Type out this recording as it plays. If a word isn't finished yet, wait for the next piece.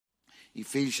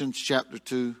Ephesians chapter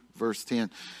 2, verse 10.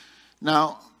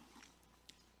 Now,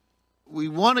 we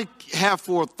want to have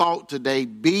for a thought today,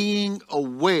 being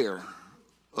aware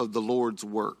of the Lord's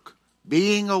work.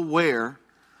 Being aware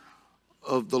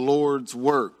of the Lord's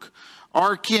work.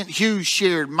 R. Kent Hughes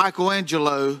shared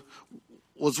Michelangelo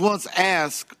was once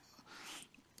asked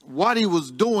what he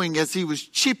was doing as he was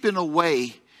chipping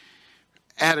away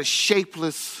at a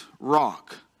shapeless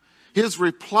rock. His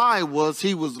reply was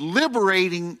he was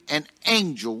liberating an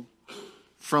angel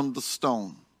from the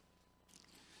stone.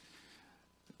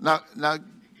 Now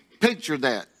picture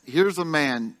that. Here's a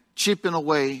man chipping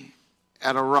away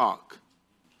at a rock.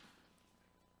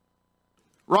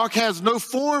 Rock has no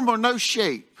form or no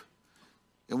shape.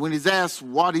 And when he's asked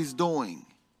what he's doing,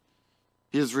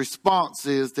 his response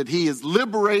is that he is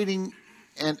liberating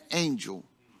an angel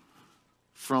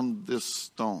from this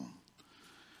stone.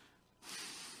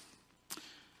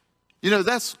 You know,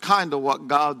 that's kind of what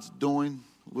God's doing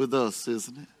with us,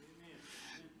 isn't it?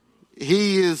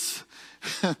 He is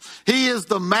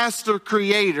the master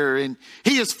creator, and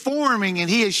he is forming and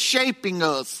he is shaping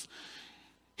us.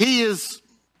 He is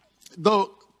the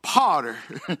potter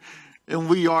and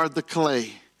we are the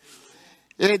clay.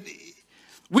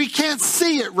 We can't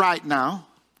see it right now.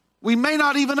 We may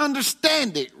not even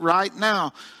understand it right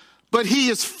now, but he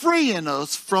is freeing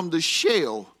us from the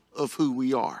shell of who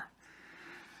we are.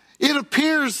 It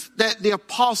appears that the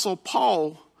Apostle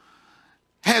Paul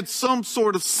had some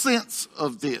sort of sense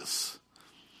of this.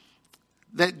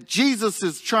 That Jesus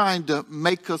is trying to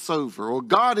make us over, or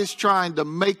God is trying to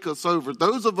make us over.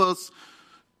 Those of us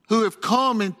who have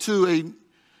come into a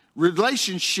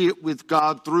relationship with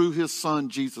God through his Son,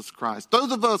 Jesus Christ.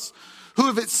 Those of us who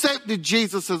have accepted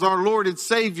Jesus as our Lord and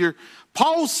Savior,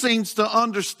 Paul seems to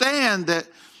understand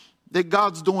that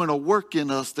God's doing a work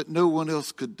in us that no one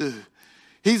else could do.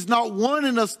 He's not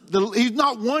wanting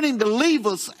to leave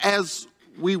us as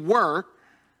we were,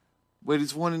 but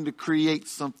he's wanting to create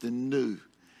something new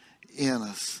in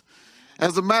us.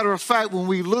 As a matter of fact, when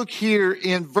we look here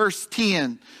in verse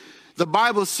 10, the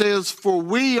Bible says, "For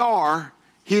we are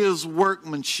his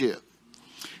workmanship,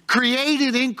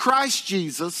 created in Christ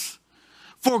Jesus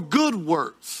for good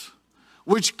works,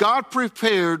 which God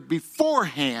prepared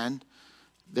beforehand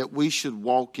that we should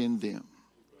walk in them."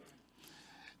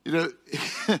 You know,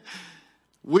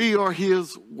 we are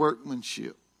his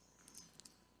workmanship.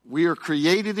 We are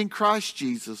created in Christ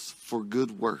Jesus for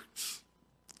good works.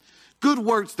 Good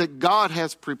works that God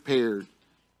has prepared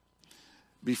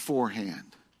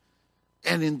beforehand.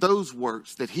 And in those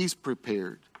works that he's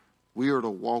prepared, we are to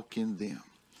walk in them.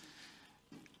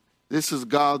 This is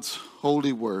God's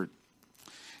holy word.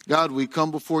 God, we come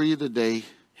before you today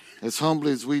as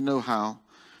humbly as we know how,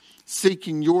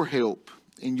 seeking your help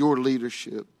and your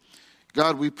leadership.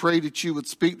 God, we pray that you would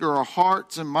speak to our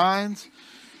hearts and minds.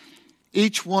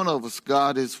 Each one of us,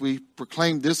 God, as we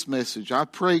proclaim this message, I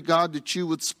pray, God, that you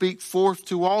would speak forth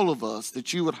to all of us,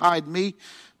 that you would hide me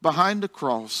behind the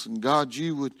cross, and God,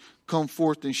 you would come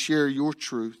forth and share your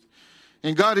truth.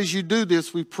 And God, as you do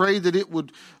this, we pray that it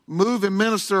would move and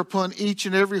minister upon each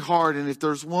and every heart. And if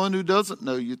there's one who doesn't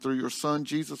know you through your Son,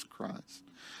 Jesus Christ,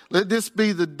 let this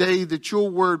be the day that your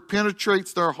word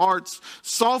penetrates their hearts,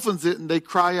 softens it, and they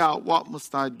cry out, "What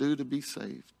must I do to be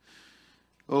saved?"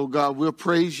 Oh God, we'll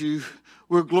praise you.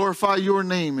 We'll glorify your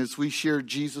name as we share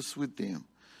Jesus with them.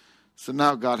 So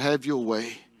now, God, have your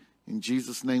way. In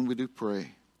Jesus' name we do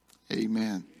pray.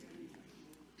 Amen.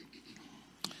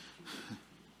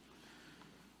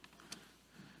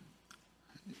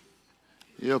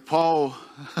 Yeah, Paul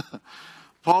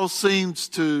seems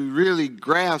to really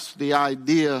grasp the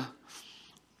idea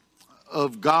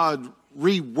of God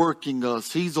reworking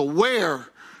us. He's aware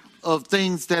of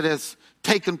things that has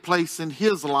taken place in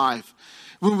his life.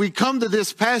 When we come to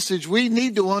this passage, we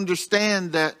need to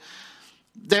understand that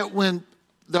when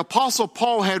the Apostle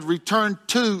Paul had returned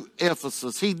to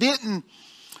Ephesus, he didn't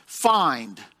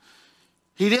find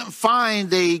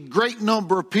a great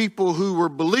number of people who were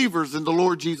believers in the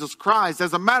Lord Jesus Christ.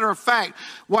 As a matter of fact,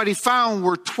 what he found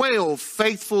were 12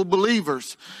 faithful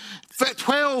believers.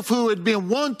 12 who had been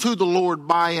won to the Lord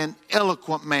by an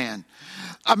eloquent man.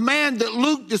 A man that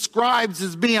Luke describes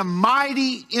as being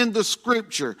mighty in the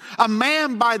scripture. A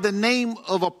man by the name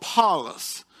of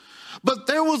Apollos. But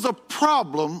there was a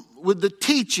problem with the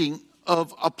teaching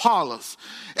of Apollos,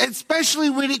 especially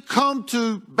when it come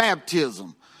to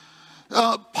baptism.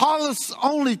 Apollos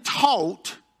only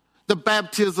taught the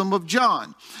baptism of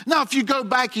John. Now, if you go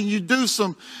back and you do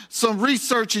some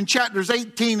research in chapters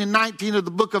 18 and 19 of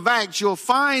the book of Acts, you'll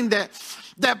find that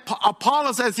that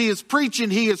Apollos, as he is preaching,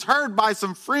 he is heard by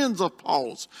some friends of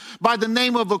Paul's by the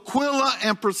name of Aquila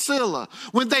and Priscilla.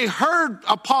 When they heard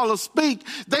Apollos speak,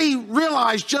 they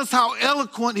realized just how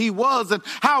eloquent he was and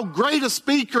how great a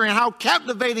speaker and how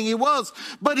captivating he was.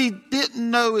 But he didn't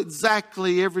know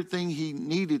exactly everything he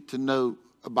needed to know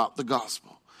about the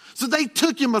gospel. So they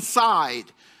took him aside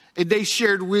and they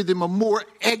shared with him a more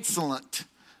excellent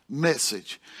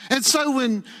message. And so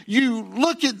when you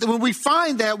look at, when we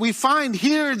find that, we find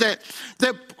here that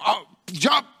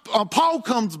Paul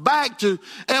comes back to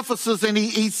Ephesus and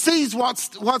he sees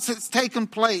what's taken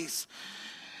place.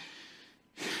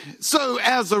 So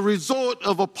as a result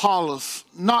of Apollos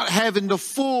not having the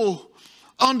full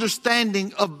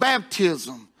understanding of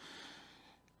baptism,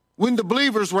 when the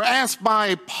believers were asked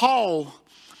by Paul,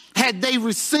 had they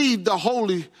received the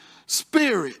Holy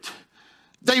Spirit,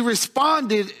 they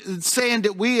responded saying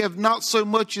that we have not so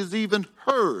much as even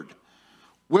heard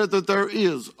whether there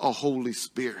is a Holy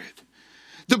Spirit.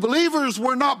 The believers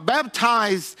were not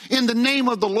baptized in the name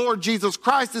of the Lord Jesus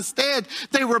Christ. Instead,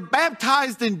 they were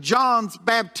baptized in John's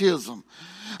baptism.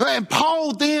 And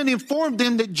Paul then informed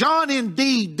them that John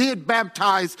indeed did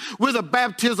baptize with a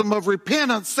baptism of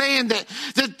repentance, saying that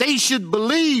they should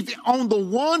believe on the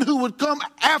one who would come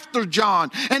after John,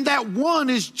 and that one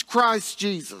is Christ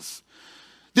Jesus.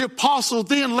 The apostle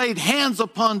then laid hands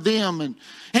upon them, and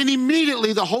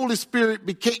immediately the Holy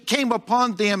Spirit came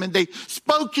upon them, and they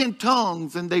spoke in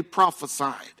tongues and they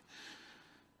prophesied.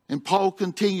 And Paul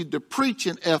continued to preach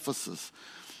in Ephesus.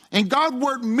 And God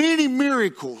worked many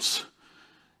miracles,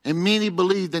 and many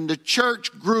believed, and the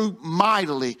church grew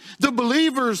mightily. The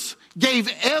believers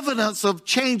gave evidence of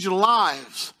changed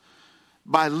lives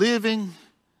by living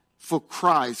for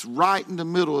Christ right in the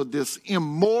middle of this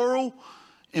immoral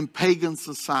and pagan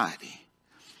society.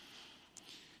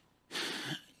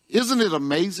 Isn't it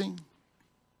amazing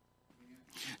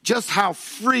just how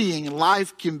freeing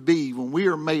life can be when we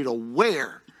are made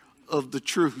aware of the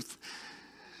truth?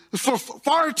 For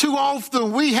far too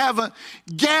often we haven't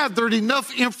gathered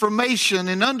enough information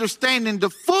and understanding to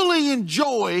fully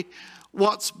enjoy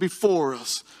what's before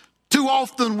us. Too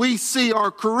often we see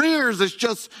our careers as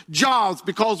just jobs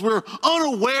because we're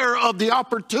unaware of the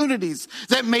opportunities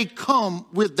that may come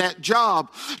with that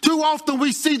job. Too often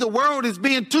we see the world as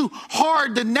being too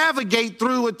hard to navigate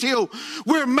through until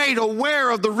we're made aware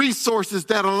of the resources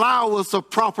that allow us a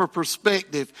proper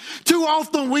perspective. Too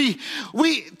often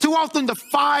the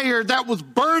fire that was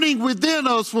burning within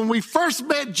us when we first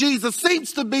met Jesus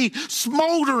seems to be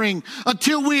smoldering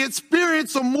until we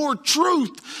experience a more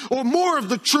truth or more of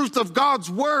the truth of God's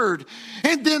word.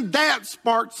 And then that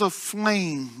sparks a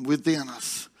flame within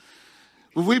us.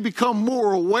 When we become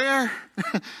more aware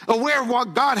of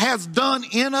what God has done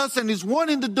in us and is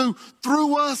wanting to do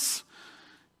through us,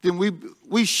 then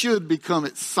we should become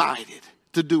excited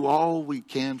to do all we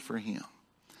can for him.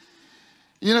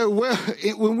 You know,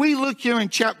 when we look here in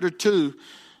chapter 2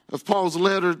 of Paul's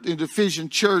letter in the Ephesian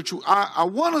church, I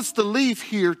want us to leave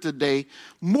here today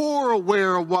more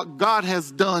aware of what God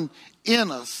has done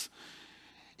in us,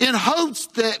 in hopes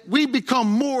that we become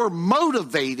more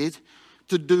motivated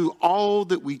to do all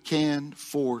that we can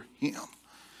for him.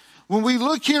 When we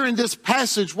look here in this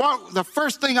passage, the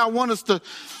first thing I want us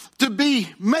to be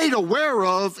made aware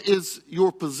of is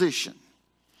your position.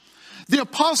 The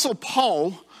Apostle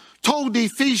Paul told the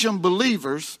Ephesian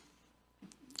believers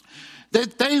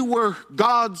that they were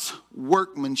God's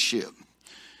workmanship.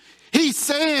 He's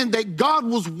saying that God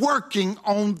was working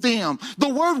on them. The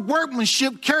word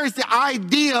workmanship carries the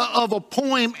idea of a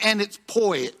poem and its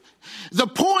poet. The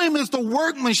poem is the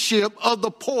workmanship of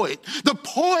the poet. The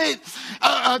poet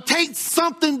takes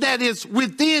something that is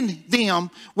within them,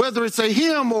 whether it's a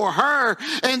him or her,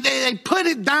 and they put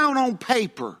it down on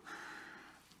paper.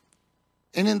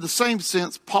 And in the same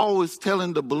sense, Paul is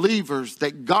telling the believers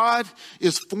that God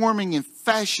is forming and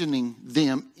fashioning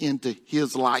them into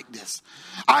his likeness.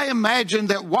 I imagine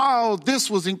that while this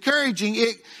was encouraging,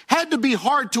 it had to be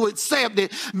hard to accept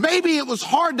it. Maybe it was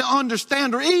hard to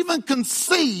understand or even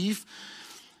conceive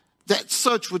that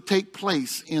such would take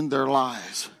place in their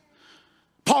lives.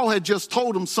 Paul had just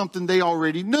told them something they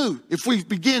already knew. If we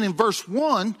begin in verse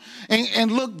 1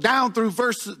 and look down through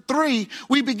verse 3,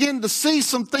 we begin to see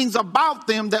some things about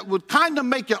them that would kind of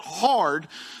make it hard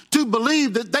to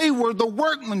believe that they were the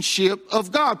workmanship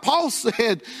of God. Paul says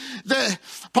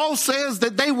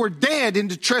that they were dead in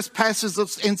the trespasses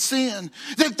and sin,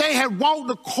 that they had walked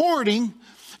according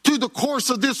to the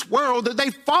course of this world, that they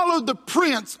followed the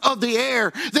prince of the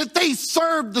air, that they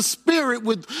served the spirit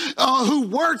who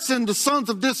works in the sons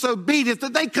of disobedience,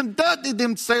 that they conducted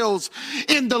themselves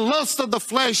in the lust of the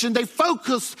flesh, and they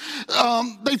focused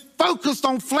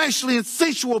on fleshly and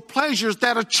sensual pleasures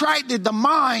that attracted the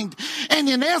mind. And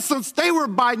in essence, they were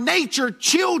by nature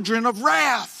children of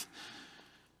wrath.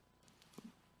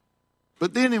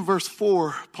 But then in verse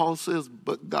 4, Paul says,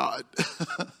 but God.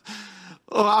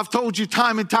 Oh, I've told you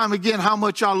time and time again how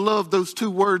much I love those two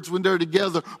words when they're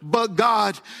together, but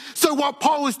God. So what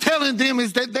Paul is telling them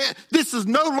is that this is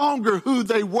no longer who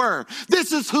they were.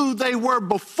 This is who they were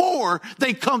before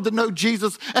they come to know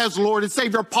Jesus as Lord and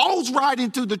Savior. Paul's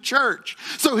writing to the church.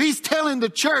 So he's telling the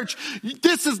church,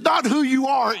 this is not who you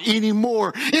are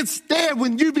anymore. Instead,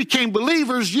 when you became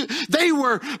believers,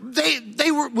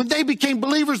 when they became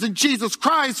believers in Jesus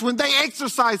Christ, when they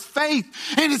exercised faith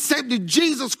and accepted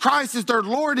Jesus Christ as their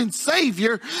Lord and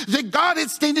Savior, that God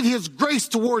extended his grace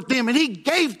toward them and he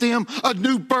gave them a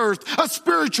new birth, a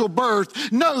spiritual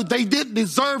birth. No, they didn't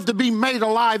deserve to be made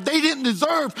alive. They didn't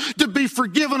deserve to be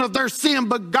forgiven of their sin,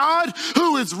 but God,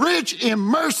 who is rich in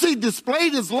mercy,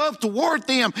 displayed his love toward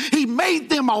them. He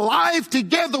made them alive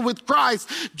together with Christ.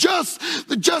 Just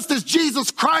as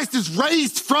Jesus Christ is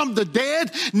raised from the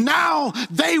dead, now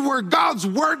they were God's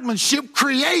workmanship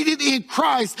created in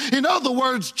Christ. In other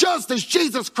words, just as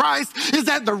Jesus Christ is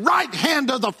at the right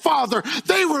hand of the Father,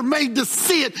 they were made to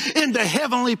sit in the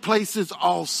heavenly places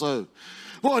also.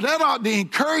 Boy, that ought to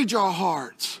encourage our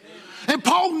hearts. And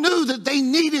Paul knew that they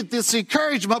needed this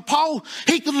encouragement. Paul,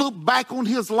 he could look back on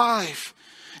his life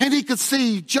and he could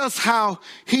see just how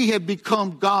he had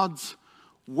become God's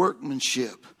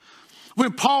workmanship.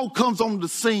 When Paul comes on the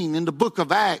scene in the book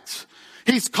of Acts,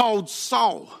 he's called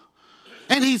Saul,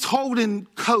 and he's holding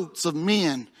coats of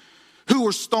men who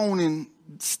were stoning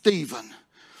Stephen.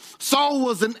 Saul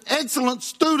was an excellent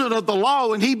student of the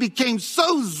law, and he became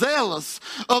so zealous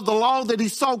of the law that he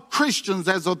saw Christians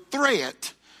as a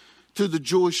threat to the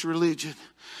Jewish religion.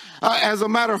 As a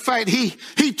matter of fact,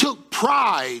 he took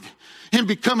pride in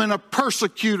becoming a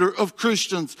persecutor of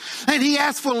Christians. And he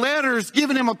asked for letters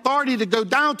giving him authority to go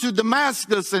down to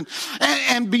Damascus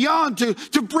and beyond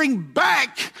to bring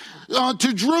back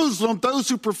to Jerusalem those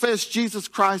who profess Jesus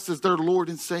Christ as their Lord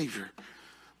and Savior.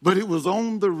 But it was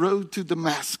on the road to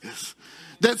Damascus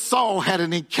that Saul had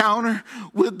an encounter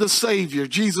with the Savior,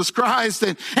 Jesus Christ,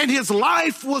 and his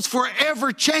life was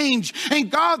forever changed. And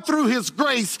God, through his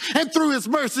grace and through his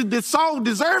mercy, did Saul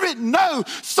deserve it? No,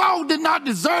 Saul did not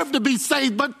deserve to be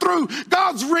saved, but through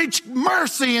God's rich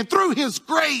mercy and through his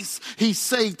grace, he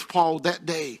saved Paul that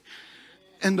day.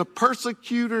 And the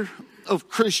persecutor of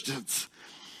Christians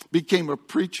became a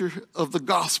preacher of the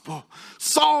gospel.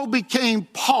 Saul became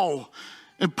Paul,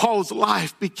 and Paul's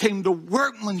life became the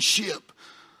workmanship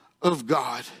of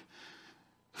God.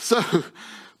 So,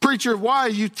 preacher, why are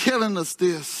you telling us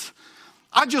this?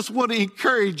 I just want to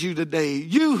encourage you today,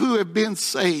 you who have been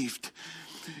saved,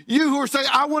 you who are saying,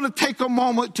 I want to take a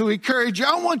moment to encourage you.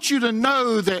 I want you to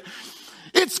know that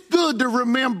it's good to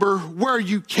remember where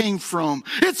you came from.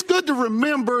 It's good to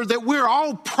remember that we're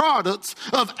all products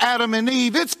of Adam and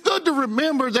Eve. It's good to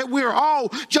remember that we're all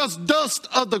just dust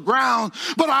of the ground.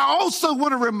 But I also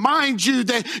want to remind you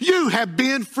that you have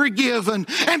been forgiven.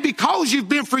 And because you've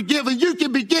been forgiven, you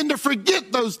can begin to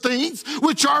forget those things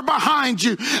which are behind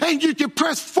you. And you can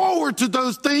press forward to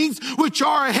those things which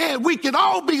are ahead. We can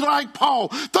all be like Paul.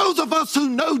 Those of us who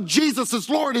know Jesus as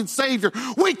Lord and Savior,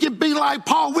 we can be like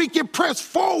Paul. We can press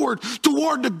forward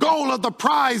toward the goal of the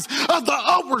prize of the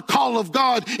upward call of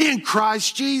God in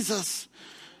Christ Jesus.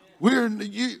 You're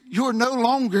no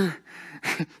longer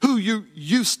who you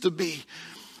used to be.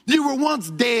 You were once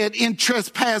dead in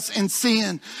trespass and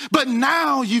sin, but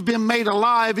now you've been made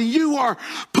alive and you are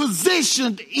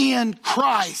positioned in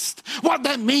Christ. What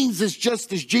that means is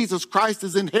just as Jesus Christ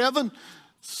is in heaven,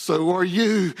 so are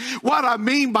you. What I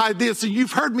mean by this, and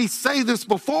you've heard me say this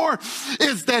before,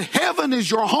 is that heaven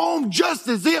is your home just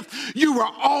as if you were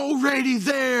already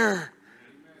there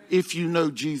if you know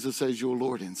Jesus as your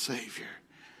Lord and Savior.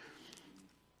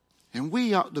 And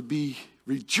we ought to be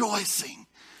rejoicing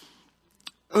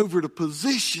over the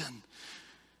position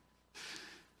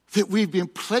that we've been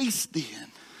placed in.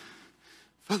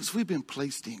 Folks, we've been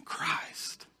placed in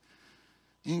Christ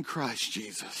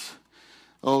Jesus.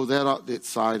 Oh, that ought to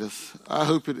excite us. I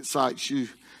hope it excites you.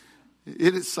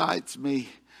 It excites me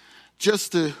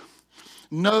just to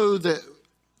know that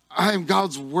I am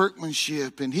God's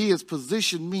workmanship and he has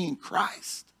positioned me in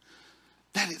Christ.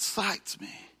 That excites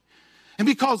me. And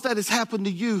because that has happened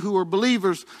to you who are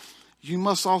believers, you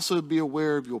must also be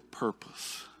aware of your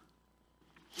purpose.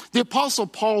 The Apostle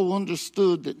Paul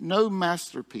understood that no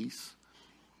masterpiece,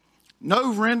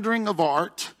 no rendering of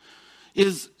art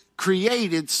is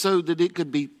created so that it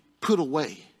could be put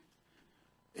away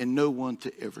and no one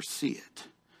to ever see it.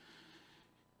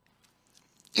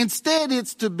 Instead,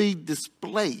 it's to be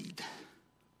displayed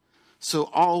so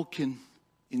all can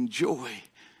enjoy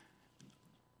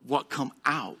what come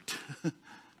out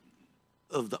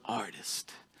of the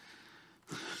artist.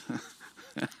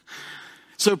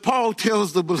 So Paul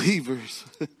tells the believers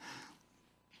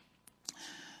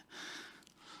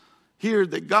here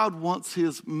that God wants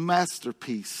his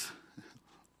masterpiece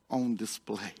on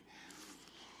display.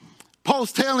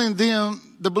 Paul's telling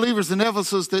them, the believers in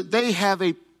Ephesus, that they have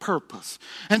a purpose.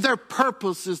 And their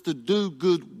purpose is to do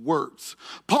good works.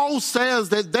 Paul says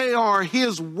that they are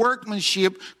his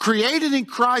workmanship created in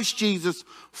Christ Jesus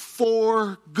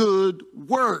for good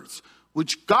works,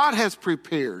 which God has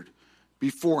prepared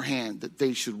beforehand that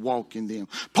they should walk in them.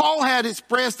 Paul had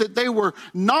expressed that they were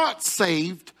not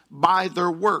saved by their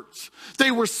works.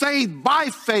 They were saved by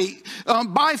faith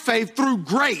through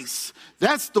grace.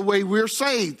 That's the way we're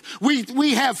saved.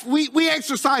 We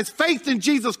exercise faith in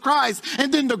Jesus Christ,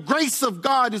 and then the grace of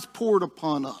God is poured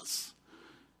upon us,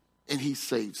 and he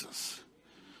saves us.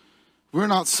 We're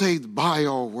not saved by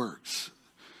our works.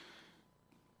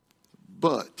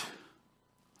 But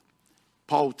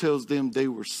Paul tells them they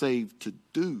were saved to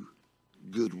do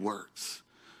good works.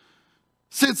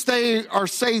 Since they are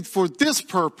saved for this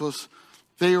purpose,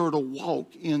 they are to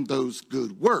walk in those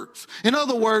good works. In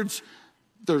other words,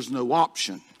 there's no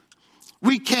option.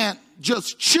 We can't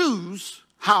just choose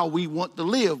how we want to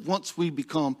live once we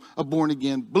become a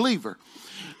born-again believer.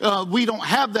 We don't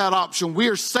have that option.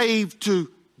 We're saved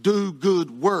to do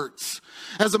good works.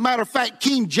 As a matter of fact,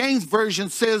 King James Version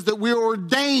says that we're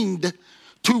ordained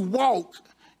to walk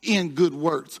in good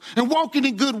works. And walking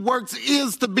in good works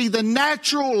is to be the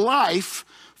natural life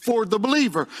for the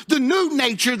believer. The new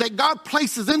nature that God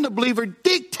places in the believer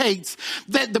dictates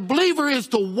that the believer is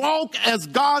to walk as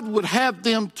God would have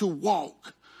them to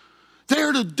walk.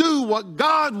 They're to do what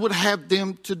God would have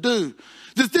them to do.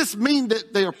 Does this mean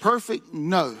that they are perfect?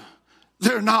 No,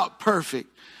 they're not perfect.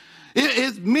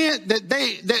 It meant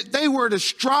that they were to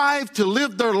strive to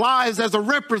live their lives as a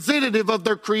representative of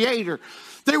their Creator.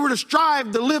 They were to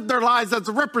strive to live their lives as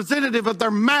a representative of their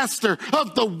master,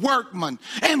 of the workman.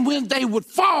 And when they would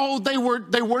fall, they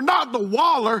were not to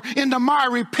waller in the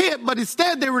miry pit, but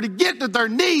instead they were to get to their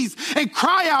knees and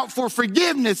cry out for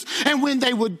forgiveness. And when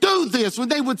they would do this, when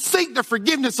they would seek the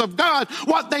forgiveness of God,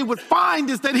 what they would find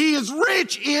is that he is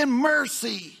rich in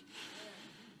mercy.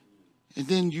 And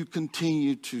then you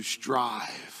continue to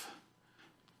strive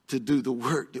to do the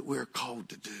work that we're called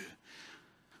to do.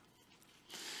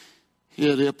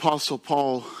 Yeah, the Apostle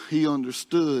Paul, he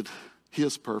understood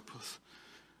his purpose.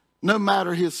 No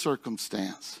matter his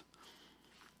circumstance,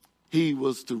 he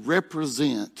was to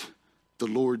represent the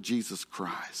Lord Jesus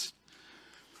Christ.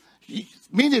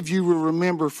 Many of you will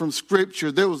remember from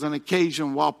Scripture, there was an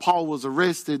occasion while Paul was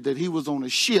arrested that he was on a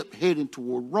ship heading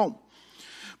toward Rome.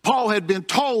 Paul had been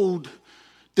told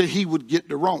that he would get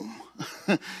to Rome.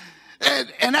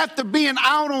 And after being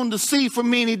out on the sea for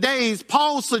many days,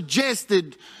 Paul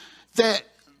suggested that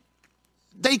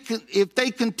if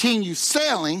they continue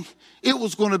sailing, it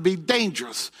was going to be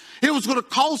dangerous. It was going to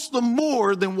cost them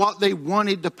more than what they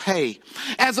wanted to pay.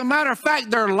 As a matter of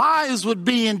fact, their lives would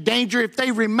be in danger if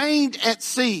they remained at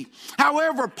sea.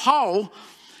 However, Paul,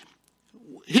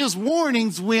 his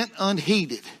warnings went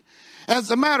unheeded. As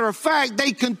a matter of fact,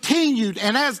 they continued,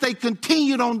 and as they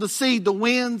continued on the sea, the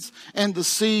winds and the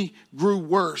sea grew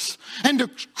worse. And the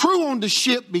crew on the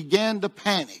ship began to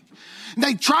panic.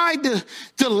 They tried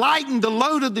to lighten the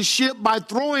load of the ship by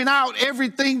throwing out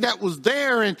everything that was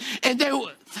there. And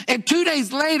 2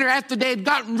 days later, after they had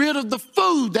gotten rid of the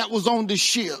food that was on the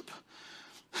ship,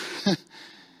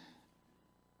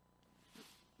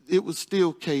 it was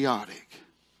still chaotic.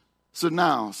 So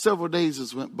now, several days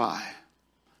has went by.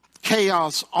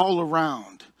 Chaos all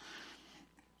around.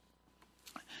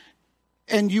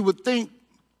 And you would think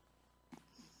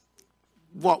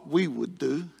what we would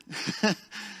do,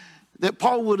 that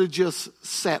Paul would have just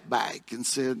sat back and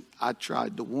said, I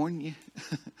tried to warn you.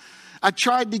 I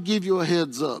tried to give you a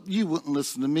heads up. You wouldn't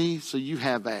listen to me, so you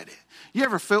have at it. You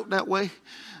ever felt that way?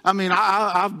 I mean,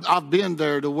 I've been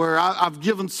there to where I've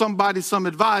given somebody some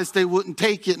advice, they wouldn't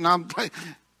take it, and I'm like,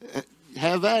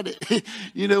 have at it.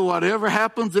 You know, whatever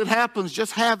happens, it happens.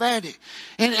 Just have at it.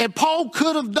 And Paul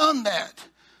could have done that,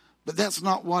 but that's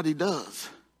not what he does.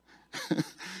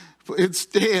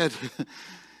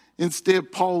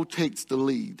 Instead, Paul takes the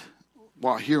lead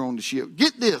while here on the ship.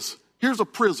 Get this. Here's a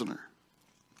prisoner.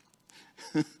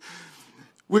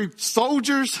 with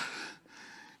soldiers,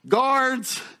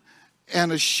 guards,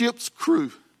 and a ship's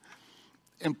crew.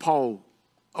 And Paul,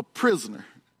 a prisoner,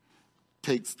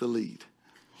 takes the lead.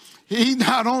 He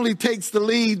not only takes the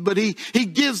lead, but he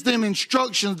gives them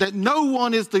instructions that no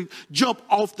one is to jump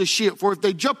off the ship. For if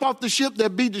they jump off the ship, they'll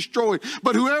be destroyed.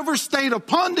 But whoever stayed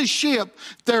upon the ship,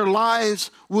 their lives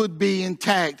would be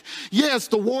intact. Yes,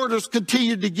 the waters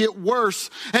continued to get worse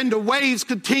and the waves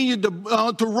continued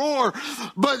to roar.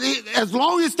 But as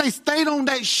long as they stayed on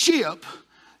that ship,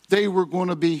 they were going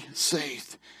to be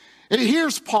saved. And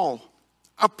here's Paul,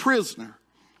 a prisoner.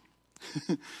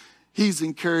 He's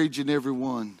encouraging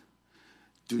everyone.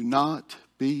 Do not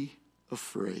be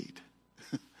afraid.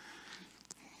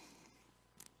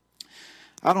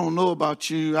 I don't know about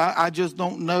you. I just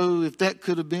don't know if that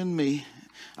could have been me.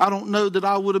 I don't know that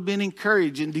I would have been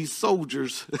encouraging these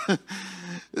soldiers.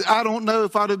 I don't know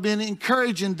if I'd have been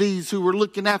encouraging these who were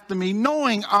looking after me,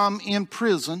 knowing I'm in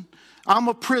prison. I'm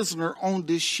a prisoner on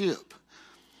this ship.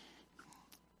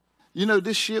 You know,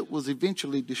 this ship was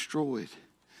eventually destroyed.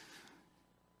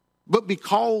 But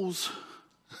because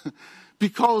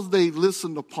they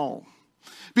listened to Paul,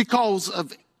 because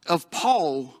of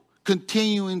Paul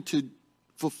continuing to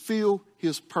fulfill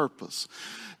his purpose,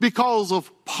 because of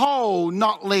Paul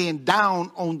not laying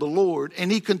down on the Lord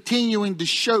and he continuing to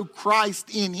show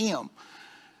Christ in him,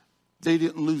 they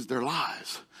didn't lose their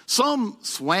lives. Some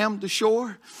swam to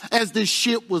shore as this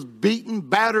ship was beaten,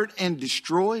 battered, and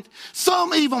destroyed.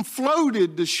 Some even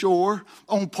floated to shore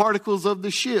on particles of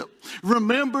the ship.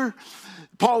 Remember,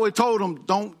 Paul had told them,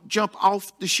 don't jump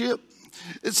off the ship.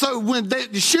 So when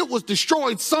the ship was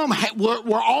destroyed, some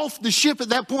were off the ship at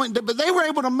that point, but they were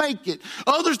able to make it.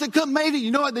 Others that couldn't make it,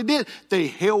 you know what they did? They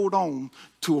held on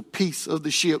to a piece of the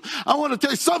ship. I want to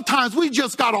tell you, sometimes we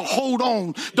just got to hold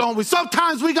on, don't we?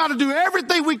 Sometimes we got to do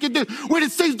everything we can do. When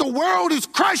it seems the world is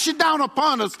crashing down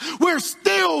upon us, we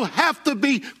still have to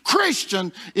be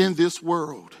Christian in this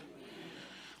world.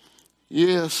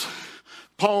 Yes.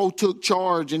 Paul took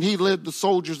charge and he led the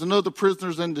soldiers and other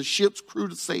prisoners and the ship's crew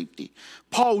to safety.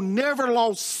 Paul never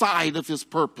lost sight of his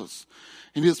purpose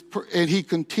and he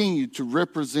continued to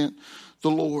represent the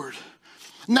Lord.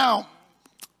 Now,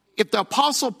 if the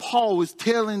Apostle Paul is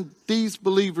telling these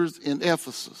believers in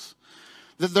Ephesus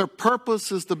that their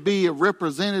purpose is to be a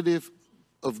representative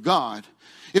of God,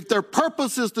 if their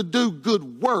purpose is to do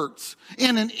good works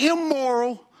in an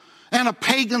immoral and a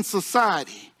pagan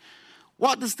society,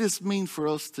 what does this mean for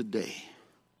us today?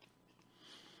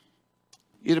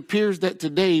 It appears that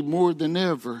today, more than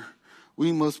ever,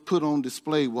 we must put on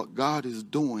display what God is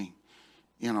doing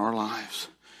in our lives.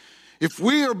 If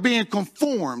we are being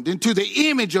conformed into the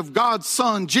image of God's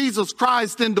Son, Jesus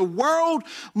Christ, then the world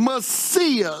must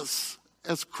see us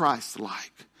as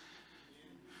Christ-like.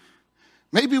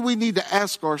 Maybe we need to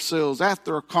ask ourselves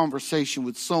after a conversation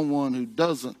with someone who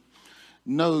doesn't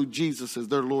know Jesus as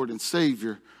their Lord and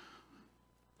Savior,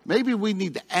 maybe we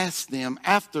need to ask them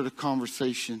after the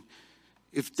conversation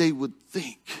if they would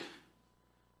think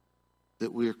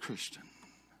that we are Christian.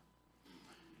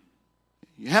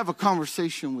 You have a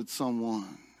conversation with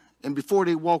someone, and before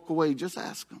they walk away, just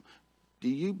ask them, do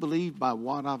you believe by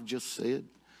what I've just said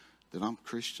that I'm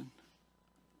Christian?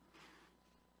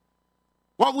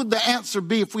 What would the answer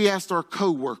be if we asked our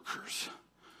co-workers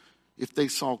if they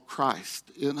saw Christ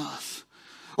in us?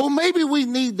 Or maybe we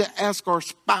need to ask our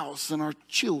spouse and our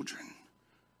children,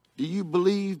 do you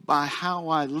believe by how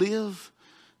I live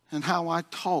and how I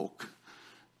talk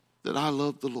that I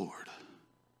love the Lord?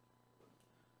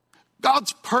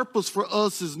 God's purpose for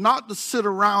us is not to sit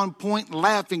around, point,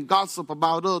 laugh, and gossip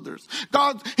about others.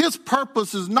 His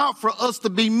purpose is not for us to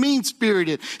be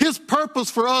mean-spirited. His purpose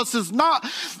for us is not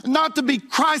to be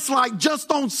Christ-like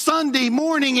just on Sunday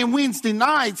morning and Wednesday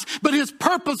nights, but his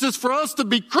purpose is for us to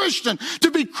be Christian, to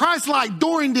be Christ-like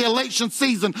during the election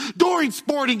season, during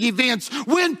sporting events,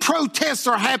 when protests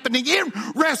are happening, in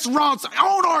restaurants,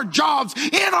 on our jobs,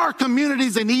 in our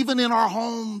communities, and even in our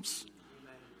homes.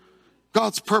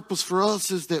 God's purpose for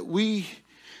us is that when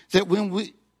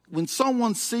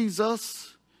someone sees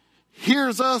us,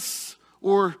 hears us,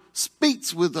 or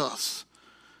speaks with us,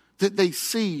 that they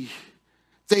see,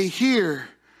 they hear,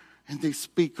 and they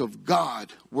speak of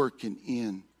God working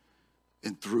in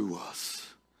and through us.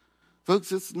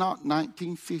 Folks, it's not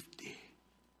 1950.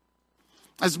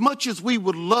 As much as we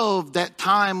would love that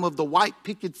time of the white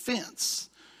picket fence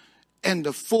and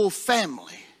the full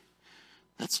family,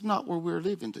 that's not where we're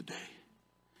living today.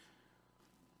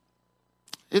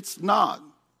 It's not.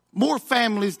 More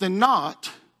families than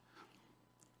not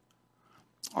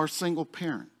are single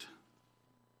parent.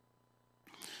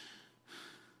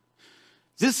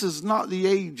 This is not the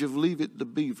age of leave it to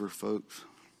beaver, folks.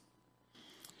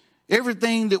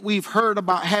 Everything that we've heard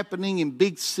about happening in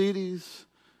big cities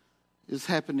is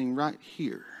happening right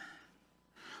here.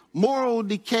 Moral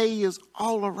decay is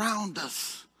all around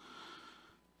us.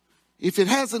 If it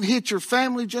hasn't hit your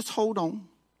family, just hold on.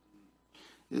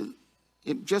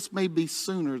 It just may be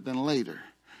sooner than later.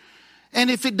 And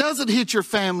if it doesn't hit your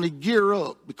family, gear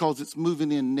up because it's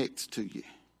moving in next to you.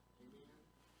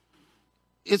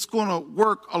 It's going to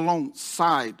work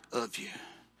alongside of you.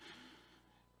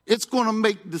 It's going to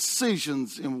make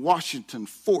decisions in Washington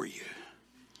for you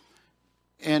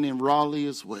and in Raleigh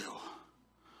as well.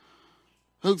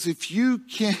 Folks, if you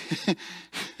can,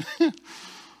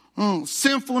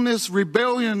 sinfulness,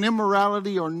 rebellion, and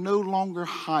immorality are no longer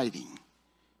hiding.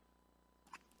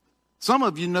 Some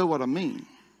of you know what I mean.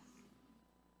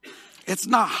 It's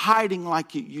not hiding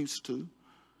like it used to.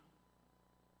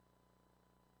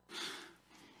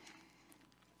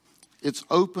 It's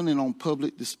open and on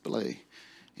public display.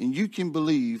 And you can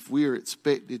believe we are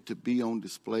expected to be on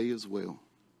display as well.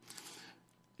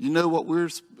 You know what we're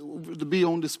to be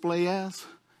on display as?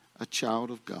 A child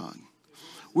of God.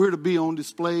 We're to be on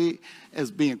display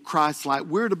as being Christ-like.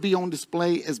 We're to be on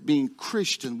display as being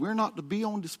Christian. We're not to be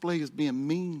on display as being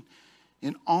mean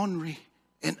and ornery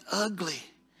and ugly.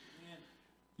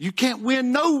 You can't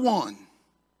win no one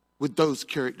with those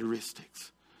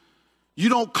characteristics. You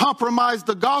don't compromise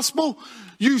the gospel.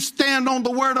 You stand on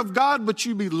the word of God, but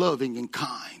you be loving and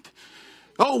kind.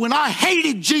 Oh, when I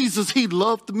hated Jesus, he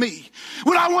loved me.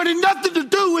 When I wanted nothing to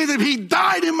do with him, he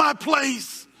died in my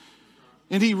place.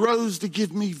 And he rose to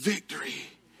give me victory.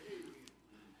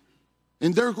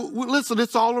 And listen,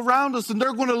 it's all around us. And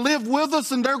they're going to live with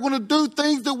us. And they're going to do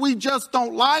things that we just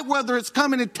don't like. Whether it's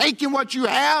coming and taking what you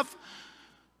have.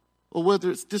 Or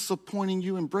whether it's disappointing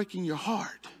you and breaking your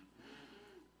heart.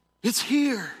 It's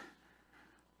here.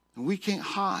 And we can't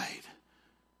hide.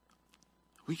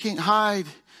 We can't hide.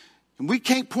 And we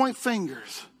can't point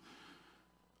fingers.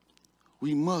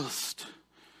 We must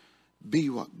be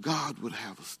what God would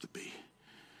have us to be.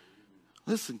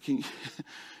 Listen,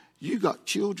 you got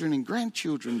children and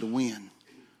grandchildren to win.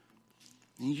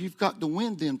 And you've got to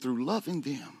win them through loving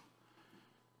them.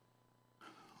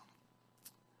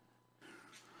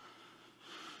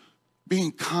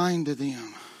 Being kind to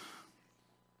them.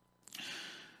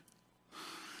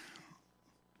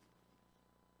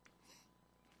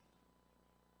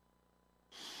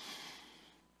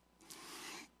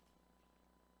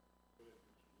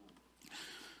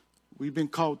 We've been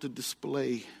called to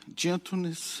display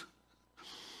gentleness,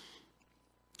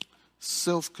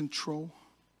 self-control.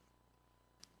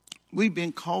 We've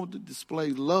been called to display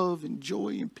love and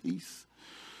joy and peace.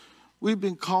 We've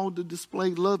been called to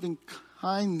display loving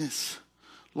kindness,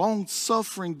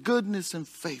 long-suffering, goodness, and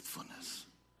faithfulness.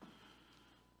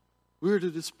 We're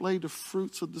to display the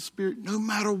fruits of the Spirit no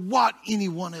matter what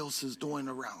anyone else is doing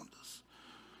around us.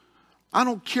 I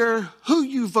don't care who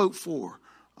you vote for.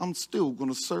 I'm still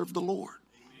going to serve the Lord.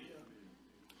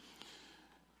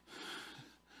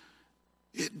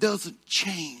 It doesn't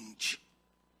change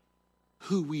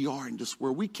who we are in this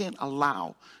world. We can't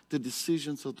allow the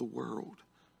decisions of the world.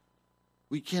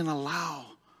 We can't allow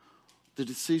the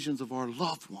decisions of our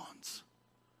loved ones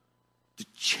to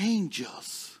change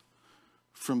us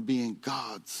from being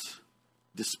God's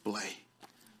display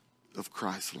of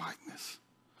Christ's likeness.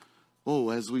 Oh,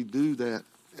 as we do that,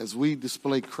 as we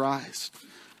display Christ,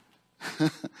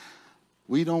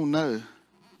 we don't know.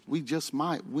 We just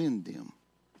might win them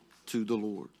to the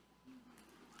Lord.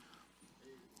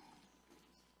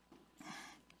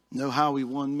 Know how he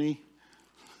won me?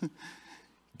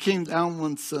 Came down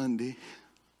one Sunday,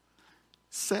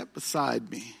 sat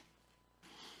beside me,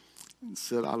 and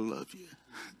said, I love you.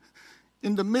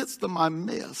 In the midst of my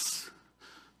mess,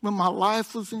 when my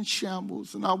life was in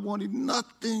shambles and I wanted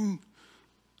nothing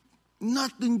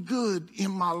good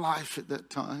in my life at that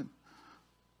time,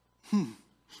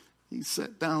 he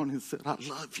sat down and said, I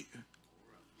love you.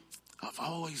 I've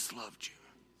always loved you.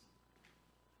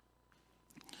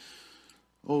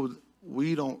 Oh,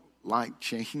 we don't like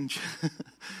change.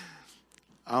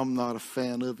 I'm not a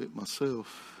fan of it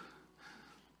myself.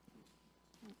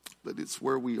 But it's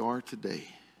where we are today.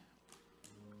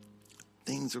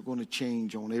 Things are going to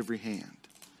change on every hand.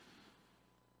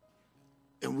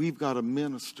 And we've got to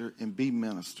minister and be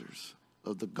ministers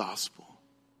of the gospel.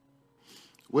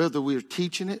 Whether we're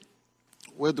teaching it,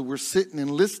 whether we're sitting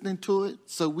and listening to it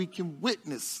so we can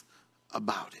witness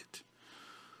about it,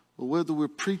 or whether we're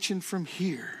preaching from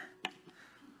here,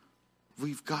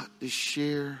 we've got to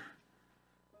share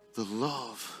the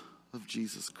love of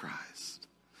Jesus Christ.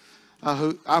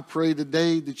 I pray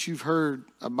today that you've heard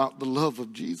about the love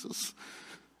of Jesus.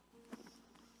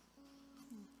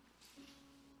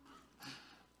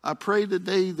 I pray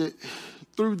today that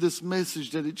through this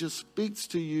message that it just speaks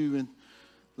to you and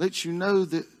lets you know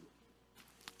that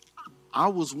I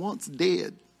was once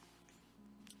dead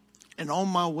and on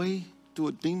my way to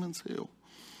a demon's hell.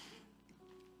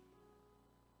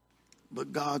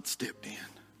 But God stepped in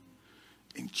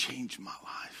and changed my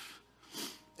life.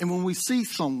 And when we see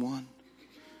someone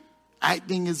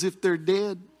acting as if they're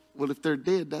dead, well, if they're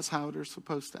dead, that's how they're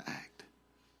supposed to act.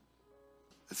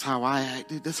 That's how I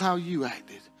acted. That's how you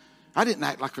acted. I didn't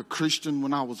act like a Christian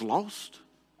when I was lost.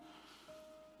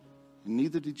 And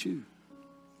neither did you.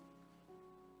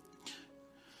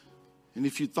 And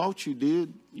if you thought you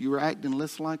did, you were acting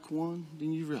less like one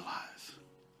than you realize.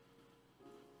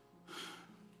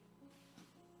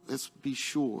 Let's be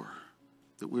sure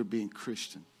that we're being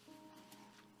Christian.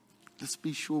 Let's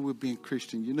be sure we're being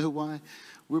Christian. You know why?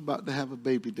 We're about to have a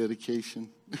baby dedication.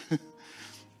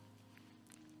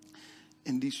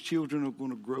 And these children are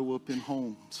going to grow up in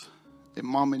homes that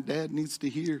mom and dad needs to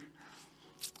hear.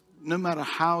 No matter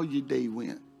how your day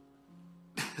went.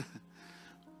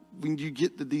 When you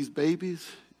get to these babies,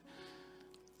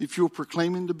 if you're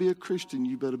proclaiming to be a Christian,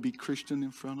 you better be Christian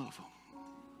in front of them.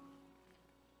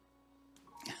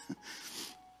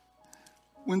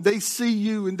 When they see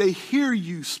you and they hear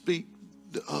you speak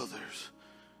to others,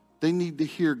 they need to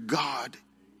hear God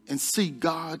and see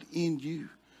God in you.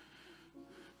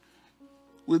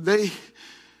 When they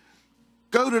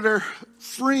go to their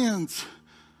friends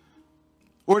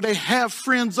or they have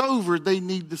friends over, they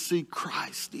need to see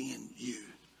Christ in you.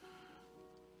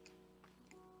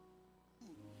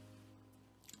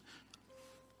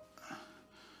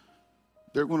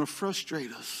 They're going to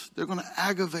frustrate us. They're going to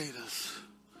aggravate us.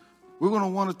 We're going to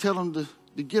want to tell them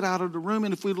to get out of the room.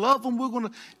 And if we love them, we're going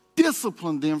to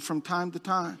discipline them from time to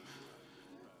time.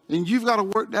 And you've got to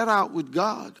work that out with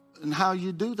God and how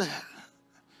you do that.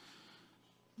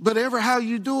 But how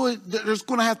you do it, there's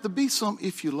going to have to be some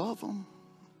if you love them.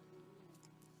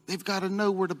 They've got to know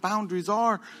where the boundaries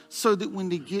are so that when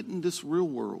they get in this real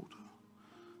world,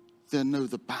 they'll know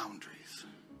the boundaries.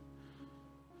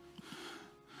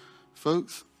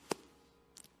 Folks,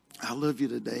 I love you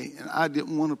today, and I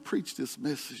didn't want to preach this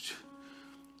message,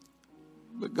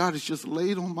 but God has just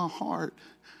laid on my heart.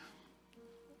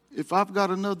 If I've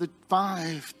got another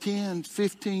 5, 10,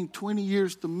 15, 20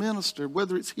 years to minister,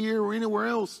 whether it's here or anywhere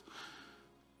else,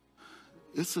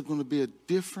 it's going to be a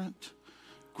different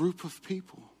group of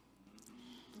people.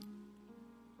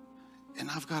 And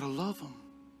I've got to love them.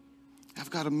 I've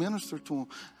got to minister to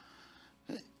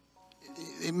them.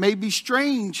 It may be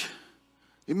strange.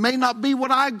 It may not be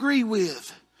what I agree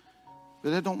with, but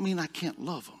that don't mean I can't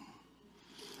love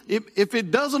them. If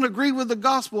it doesn't agree with the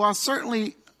gospel, I'm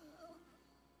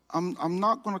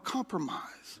not going to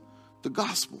compromise the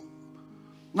gospel.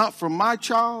 Not for my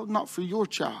child, not for your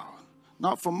child.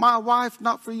 Not for my wife,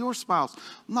 not for your spouse.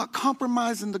 I'm not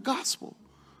compromising the gospel.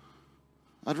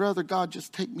 I'd rather God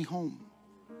just take me home.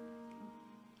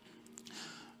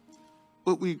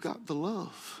 But we've got the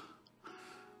love.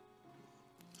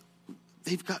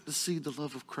 They've got to see the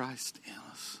love of Christ in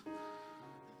us.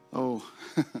 Oh,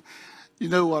 you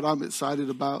know what I'm excited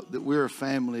about? That we're a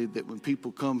family that when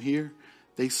people come here,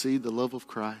 they see the love of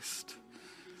Christ.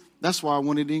 That's why I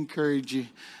wanted to encourage you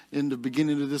in the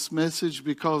beginning of this message,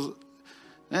 because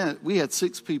we had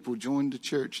 6 people join the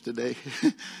church today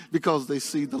because they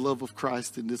see the love of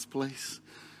Christ in this place.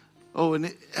 Oh,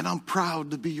 and I'm proud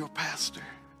to be your pastor.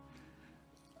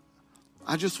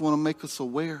 I just want to make us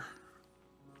aware.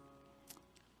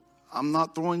 I'm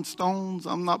not throwing stones.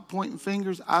 I'm not pointing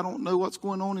fingers. I don't know what's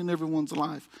going on in everyone's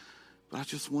life. But I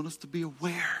just want us to be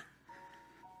aware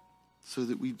so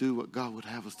that we do what God would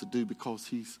have us to do, because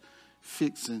he's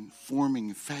fixing, forming,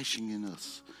 and fashioning in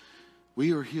us.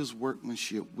 We are his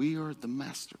workmanship. We are the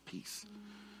masterpiece.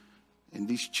 And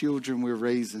these children we're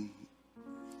raising,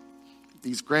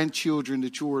 these grandchildren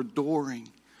that you're adoring,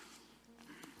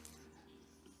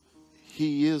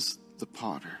 he is the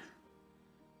potter.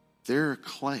 They're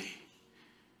clay.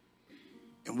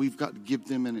 And we've got to give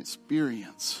them an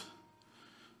experience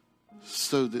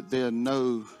so that they'll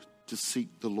know to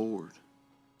seek the Lord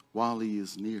while he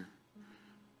is near.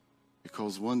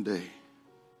 Because one day,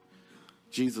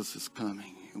 Jesus is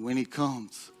coming. And when he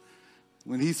comes,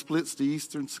 when he splits the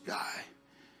eastern sky,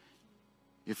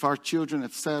 if our children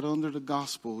have sat under the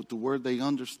gospel to where they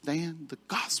understand the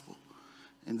gospel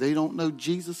and they don't know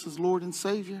Jesus as Lord and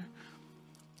Savior,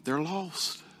 they're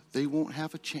lost. They won't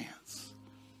have a chance.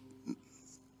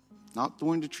 Not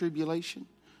during the tribulation,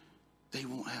 they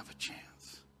won't have a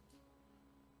chance.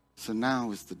 So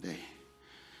now is the day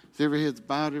with every head's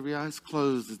bowed, every eye's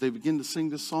closed, as they begin to sing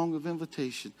this song of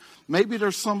invitation. Maybe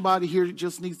there's somebody here that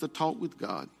just needs to talk with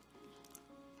God.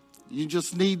 You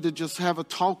just need to just have a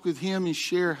talk with him and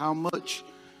share how much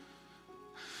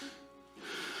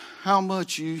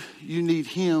you need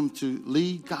him to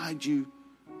lead, guide you.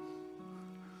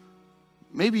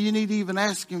 Maybe you need to even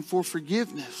ask him for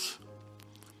forgiveness,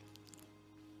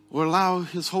 or allow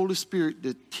his Holy Spirit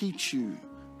to teach you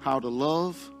how to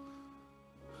love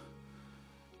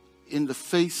in the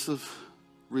face of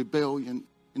rebellion,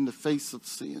 in the face of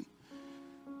sin.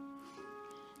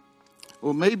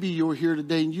 Or maybe you're here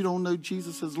today and you don't know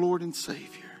Jesus as Lord and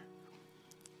Savior.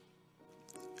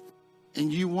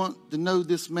 And you want to know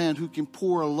this man who can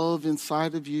pour a love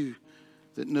inside of you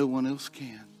that no one else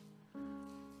can.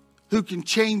 Who can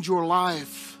change your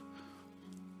life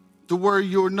to where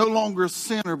you're no longer a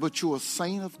sinner, but you're a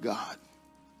saint of God.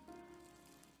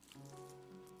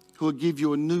 Who will give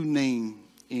you a new name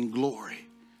in glory.